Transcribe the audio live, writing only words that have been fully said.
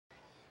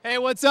Hey,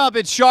 what's up?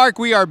 It's Shark.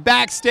 We are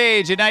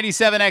backstage at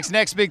 97X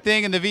Next Big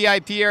Thing in the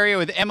VIP area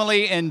with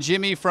Emily and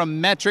Jimmy from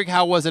Metric.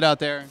 How was it out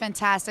there?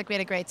 Fantastic. We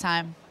had a great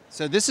time.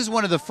 So this is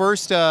one of the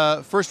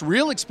first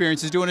real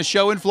experiences doing a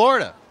show in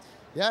Florida.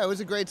 Yeah, it was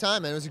a great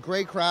time, man. It was a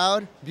great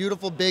crowd,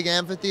 beautiful big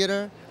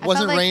amphitheater. It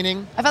wasn't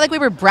raining. I felt like we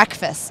were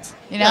breakfast.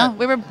 You know,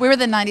 Yeah. we were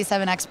the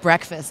 97X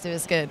breakfast. It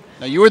was good.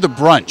 Now, you were the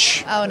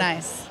brunch. Oh,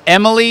 nice.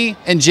 Emily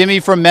and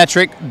Jimmy from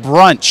Metric,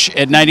 brunch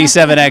at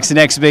 97X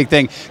Next Big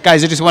Thing.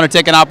 Guys, I just want to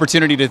take an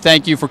opportunity to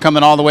thank you for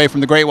coming all the way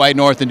from the Great White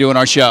North and doing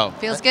our show.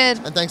 Feels good.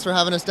 And thanks for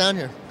having us down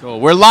here. Cool.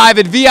 We're live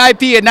at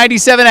VIP at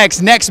 97X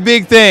Next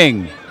Big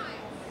Thing.